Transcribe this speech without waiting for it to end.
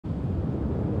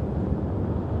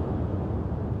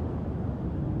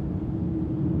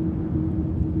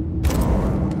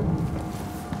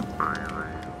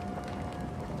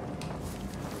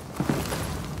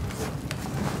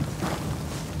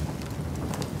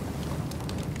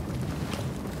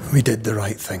We did the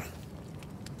right thing.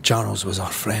 Charles was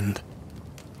our friend.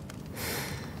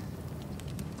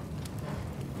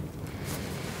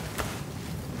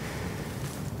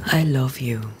 I love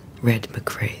you, Red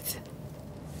McWraith.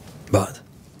 But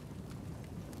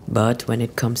But when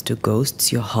it comes to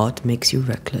ghosts, your heart makes you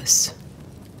reckless.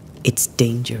 It's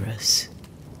dangerous.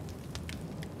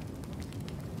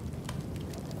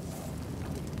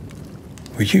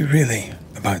 were you really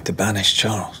about to banish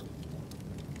Charles?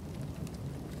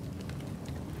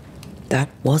 That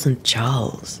wasn't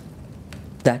Charles.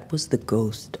 That was the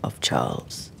ghost of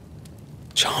Charles.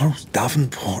 Charles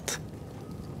Davenport.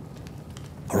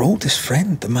 Our oldest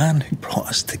friend, the man who brought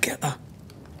us together.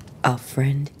 Our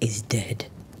friend is dead.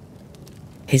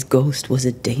 His ghost was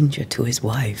a danger to his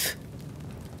wife.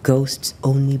 Ghosts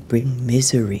only bring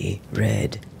misery,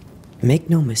 Red. Make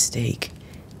no mistake,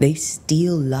 they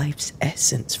steal life's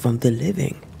essence from the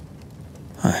living.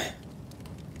 Aye.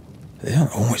 They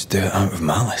don't always do it out of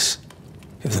malice.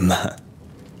 Give them that.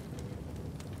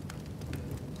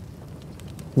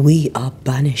 We are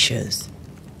banishers.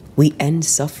 We end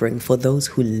suffering for those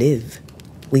who live.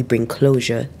 We bring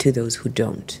closure to those who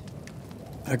don't.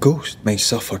 A ghost may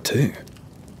suffer too.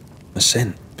 A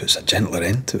sin puts a gentler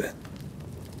end to it.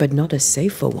 But not a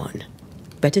safer one.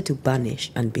 Better to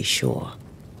banish and be sure.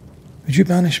 Would you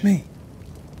banish me?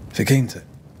 If it came to it?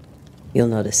 You'll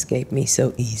not escape me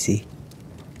so easy.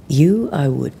 You I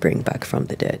would bring back from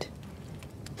the dead.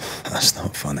 That's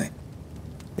not funny.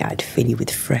 I'd fill you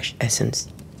with fresh essence.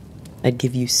 I'd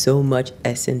give you so much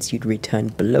essence you'd return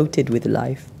bloated with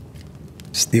life.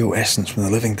 Steal essence from the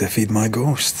living to feed my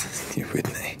ghost. You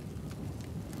wouldn't, eh?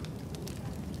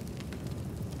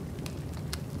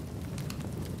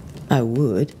 I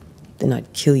would. Then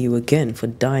I'd kill you again for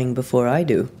dying before I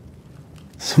do.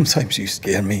 Sometimes you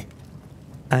scare me.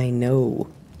 I know.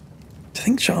 Do you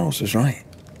think Charles was right?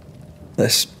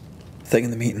 This thing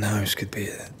in the meeting house could be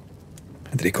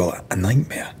how did he call it? A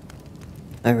nightmare?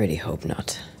 I really hope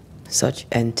not. Such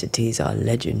entities are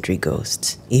legendary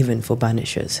ghosts, even for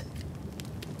banishers.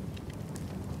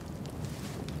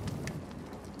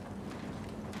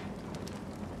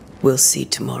 We'll see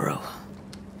tomorrow.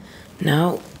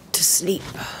 Now, to sleep.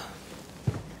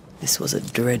 This was a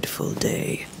dreadful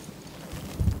day.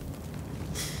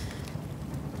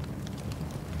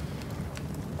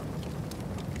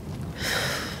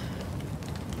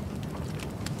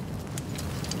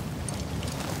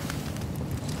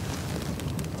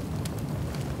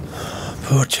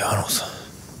 Poor Charles.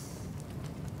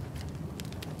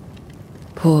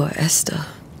 Poor Esther.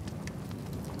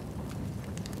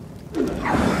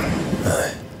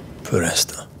 Aye, poor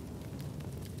Esther.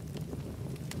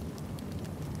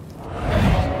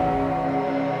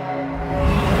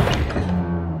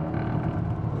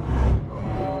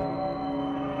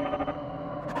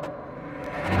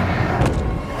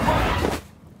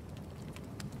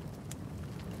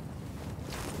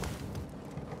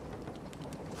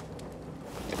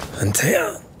 And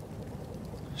Tia,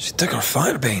 she took her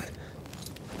firebane.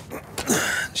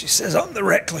 She says I'm the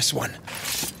reckless one.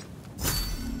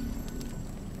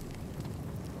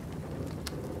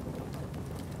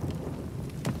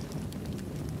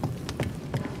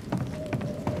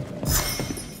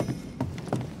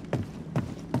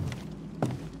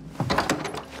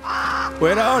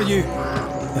 Where are you? You're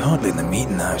hardly in the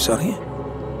meeting house, are you?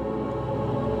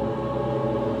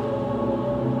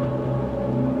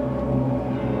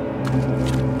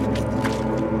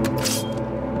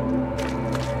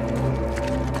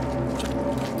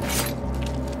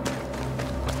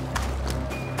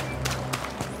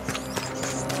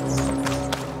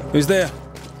 Who's there?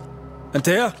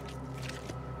 Antea?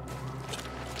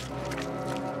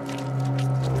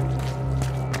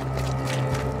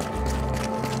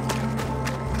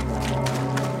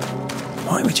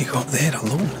 Why would you go up there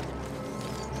alone?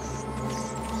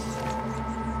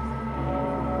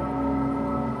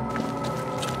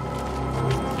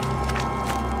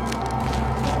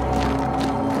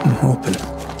 Open.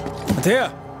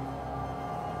 Antea?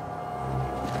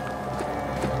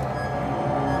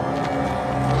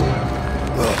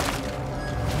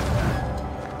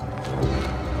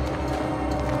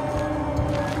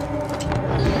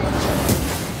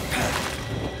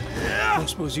 I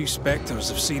suppose you spectres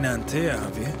have seen Antea,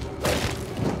 have you?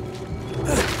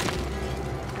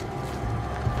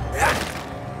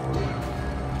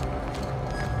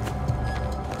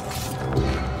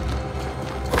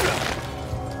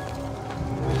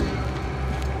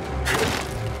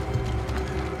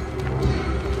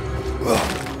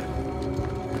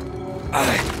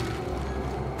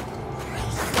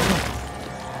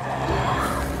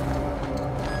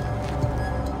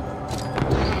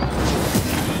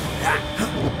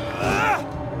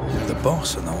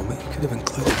 boss and all, but you could have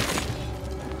included me.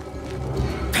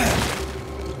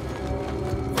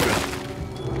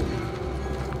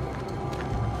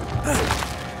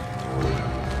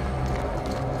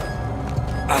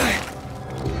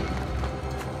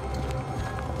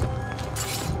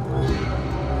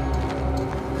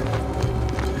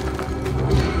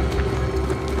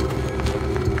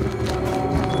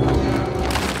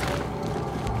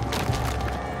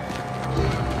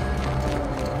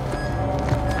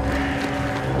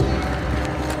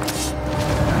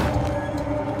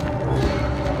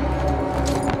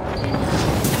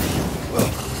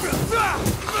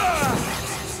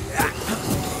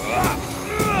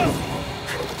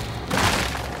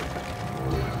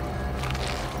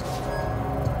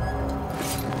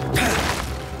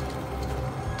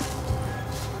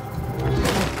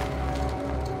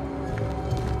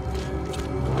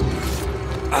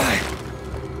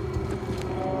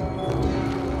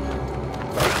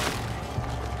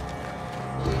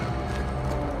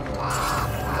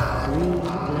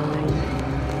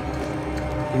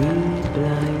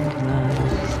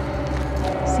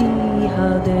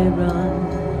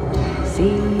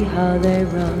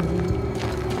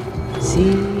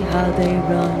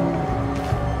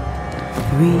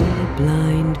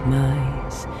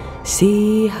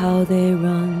 See how they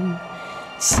run,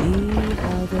 see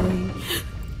how they...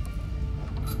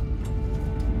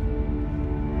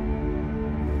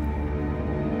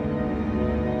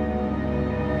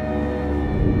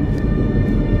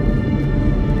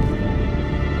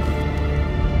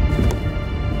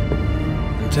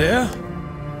 Antea?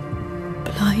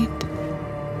 Blind.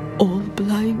 All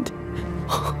blind.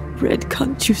 Red,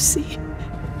 can't you see?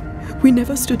 We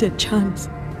never stood a chance.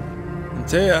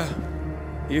 Antea?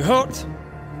 You hurt?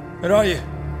 Where are you?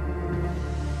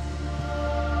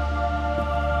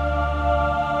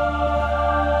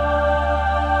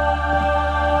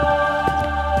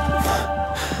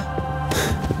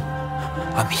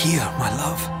 I'm here, my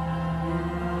love.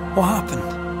 What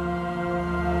happened?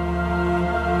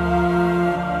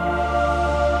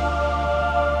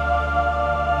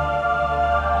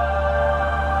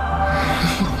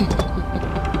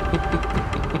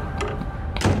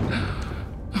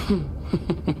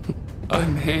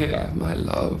 I'm here, my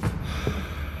love.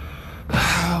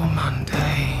 How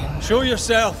mundane. Show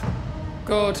yourself!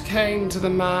 God came to the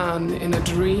man in a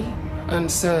dream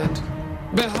and said,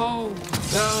 "Behold,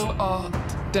 thou art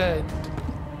dead."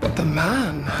 But the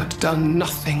man had done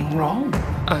nothing wrong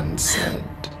and said,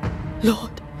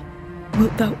 Lord,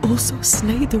 wilt thou also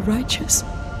slay the righteous?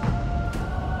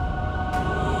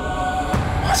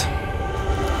 What?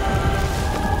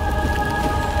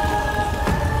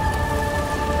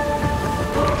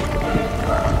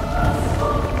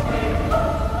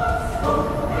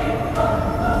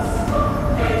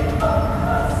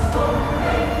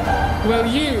 Will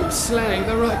you slay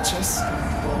the righteous?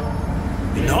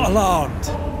 Be not alarmed.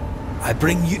 I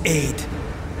bring you aid.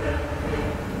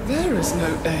 There is no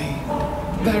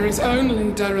aid. There is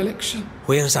only dereliction.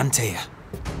 Where's Antea?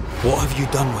 What have you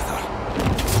done with her?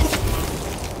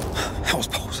 Hell's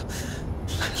balls.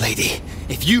 Lady,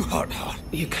 if you hurt her...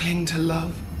 You cling to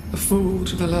love, a fool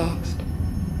to the last.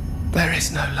 There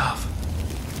is no love.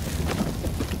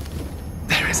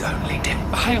 There is only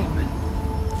defilement.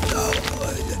 No.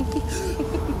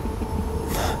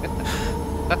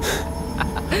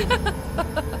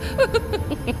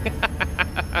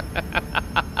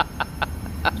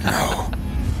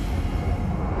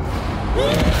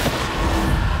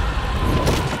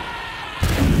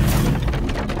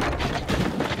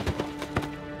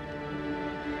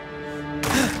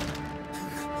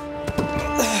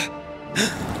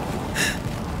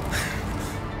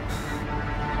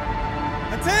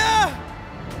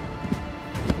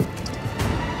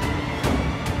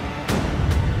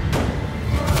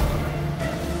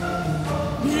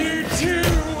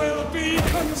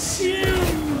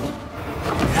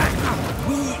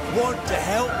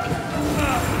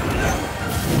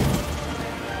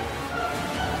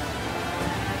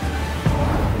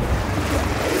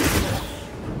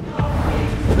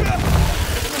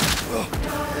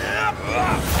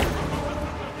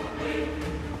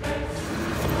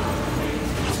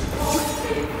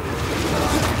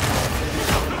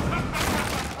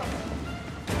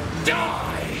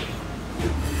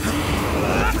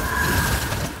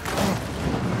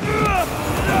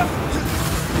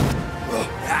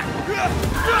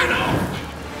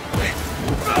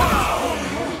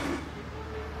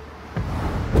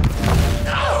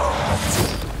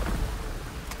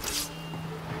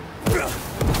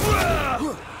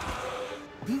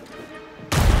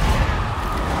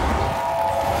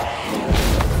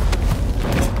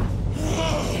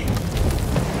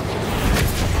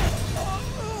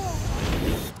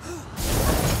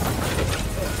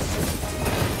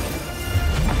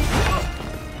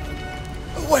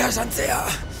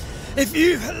 If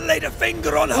you laid a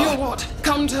finger on her... You what?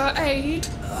 Come to her aid?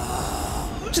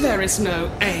 There is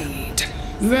no aid.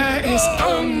 There is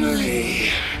only...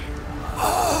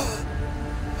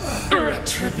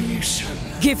 retribution.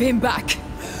 Give him back.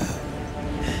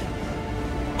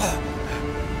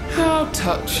 How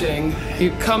touching.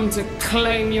 You come to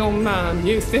claim your man.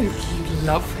 You think you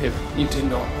love him. You do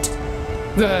not.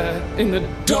 There, in the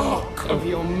dark of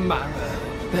your marrow,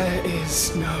 there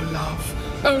is no love.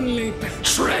 Only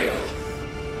betrayal.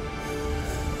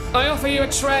 I offer you a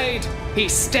trade. He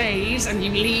stays and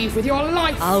you leave with your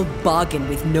life. I'll bargain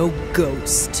with no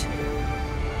ghost.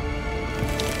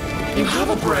 You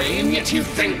have a brain, yet you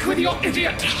think with your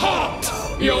idiot heart.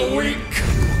 You're weak.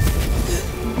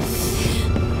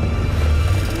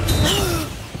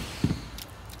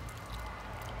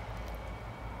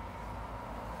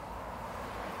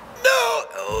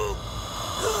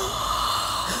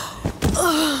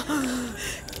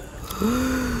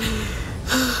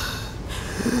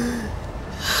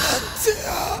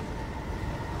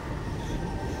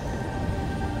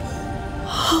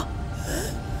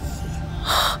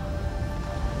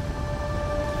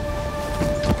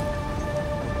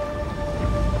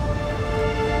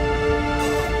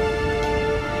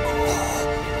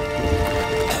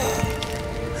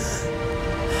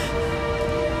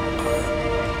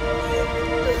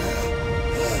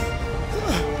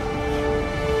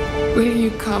 Will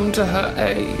you come to her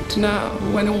aid now,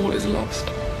 when all is lost?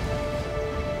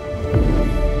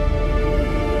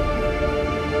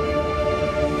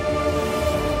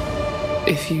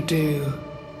 If you do,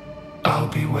 I'll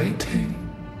be waiting.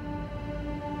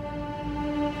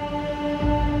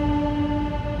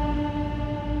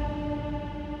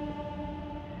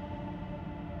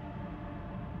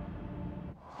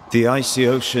 The icy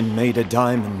ocean made a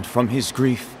diamond from his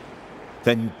grief,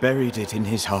 then buried it in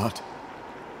his heart.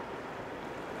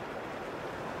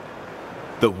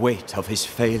 The weight of his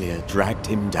failure dragged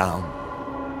him down.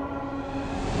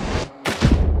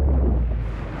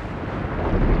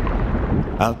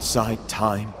 Outside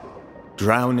time,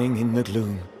 drowning in the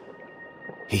gloom,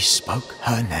 he spoke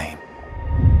her name.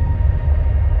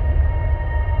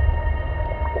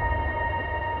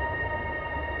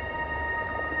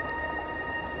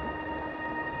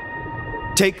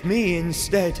 Take me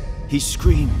instead, he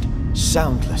screamed,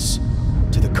 soundless,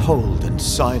 to the cold and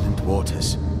silent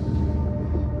waters.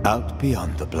 Out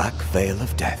beyond the black veil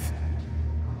of death,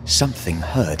 something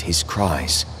heard his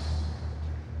cries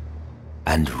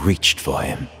and reached for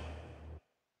him.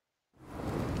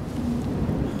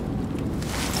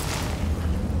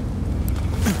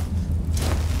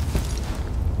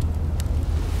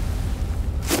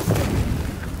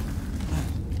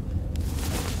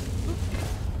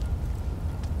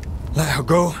 Let her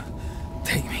go.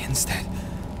 Take me instead.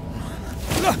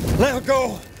 Let her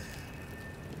go.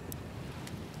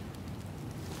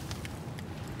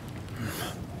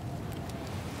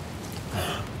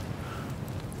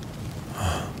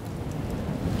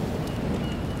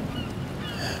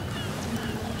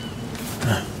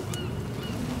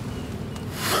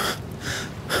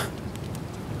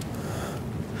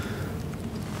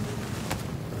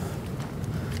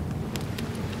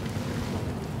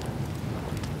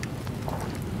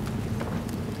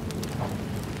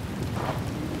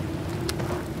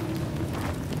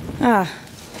 Ah,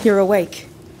 you're awake.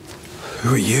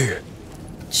 Who are you?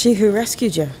 She who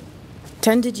rescued you.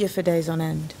 Tended you for days on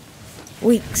end.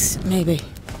 Weeks, maybe.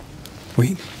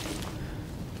 Week?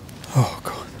 Oh,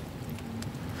 God.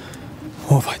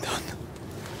 What have I done?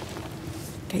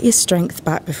 Get your strength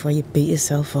back before you beat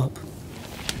yourself up.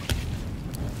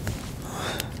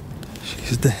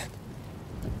 She's dead.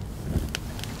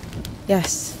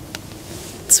 Yes.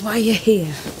 That's why you're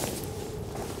here.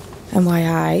 And why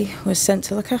I was sent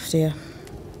to look after you.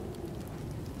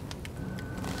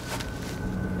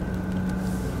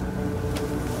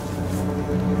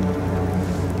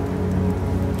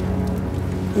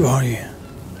 Who are you?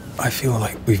 I feel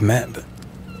like we've met, but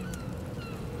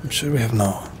I'm sure we have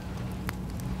not.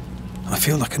 I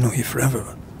feel like I know you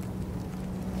forever,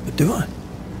 but do I?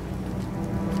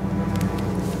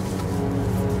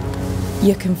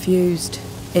 You're confused.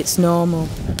 It's normal.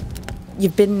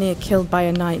 You've been near killed by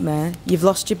a nightmare, you've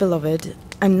lost your beloved,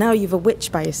 and now you've a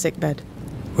witch by your sickbed.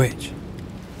 Which?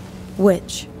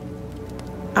 Witch.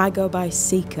 I go by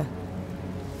Seeker.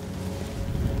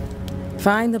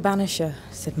 Find the Banisher,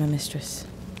 said my mistress.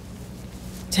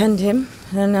 Tend him,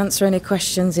 and answer any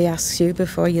questions he asks you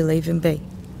before you leave him be.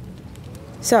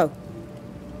 So,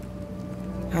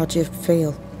 how do you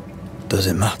feel? Does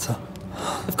it matter?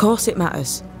 Of course it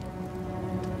matters.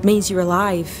 Means you're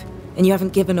alive, and you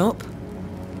haven't given up.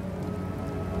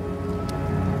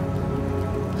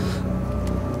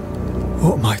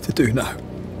 What am I to do now?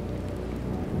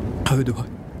 How do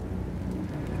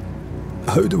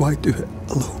I do it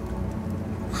alone?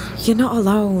 You're not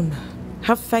alone.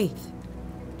 Have faith.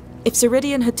 If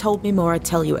Ceridian had told me more, I'd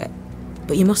tell you it.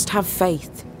 But you must have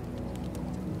faith.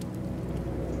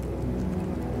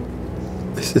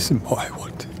 This isn't what I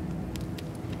want.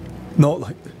 Not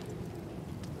like this.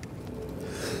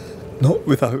 Not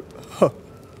without her.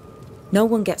 No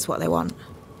one gets what they want.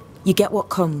 You get what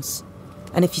comes.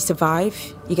 And if you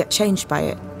survive, you get changed by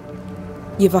it.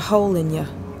 You've a hole in you.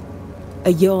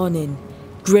 A yawning,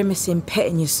 grimacing pit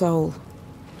in your soul.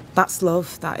 That's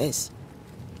love, that is.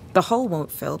 The hole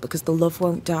won't fill because the love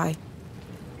won't die.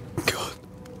 God,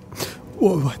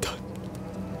 what have I done?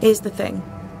 Here's the thing.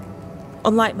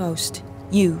 Unlike most,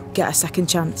 you get a second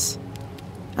chance.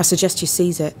 I suggest you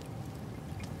seize it.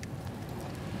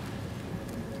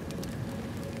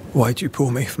 Why'd you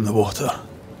pull me from the water?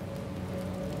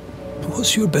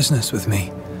 What's your business with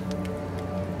me?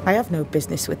 I have no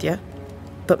business with you,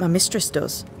 but my mistress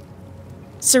does.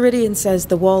 Ceridian says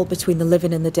the wall between the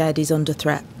living and the dead is under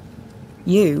threat.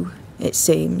 You, it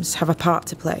seems, have a part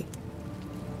to play.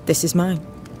 This is mine.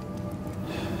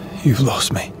 You've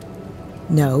lost me.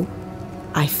 No,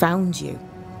 I found you.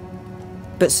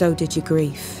 But so did your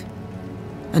grief.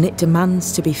 And it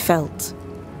demands to be felt.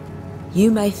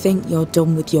 You may think you're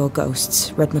done with your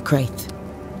ghosts, Red McCraith.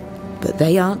 But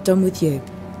they aren't done with you.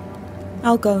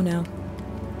 I'll go now.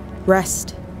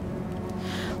 Rest.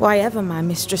 Why ever my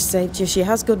mistress saved you, she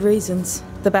has good reasons.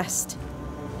 The best.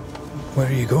 Where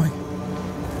are you going?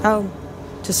 Home.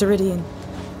 To Ceridian.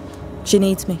 She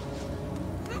needs me.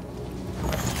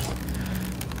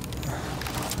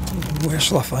 Where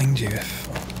shall I find you if,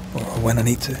 or when I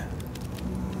need to?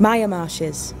 Maya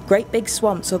marshes. Great big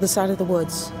swamps other side of the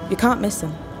woods. You can't miss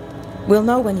them. We'll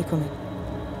know when you're coming.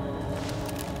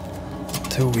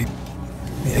 Till we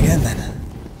meet again then.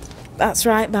 That's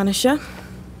right, Banisher.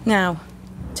 Now,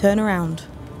 turn around.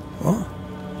 What?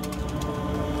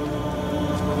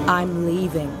 I'm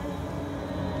leaving.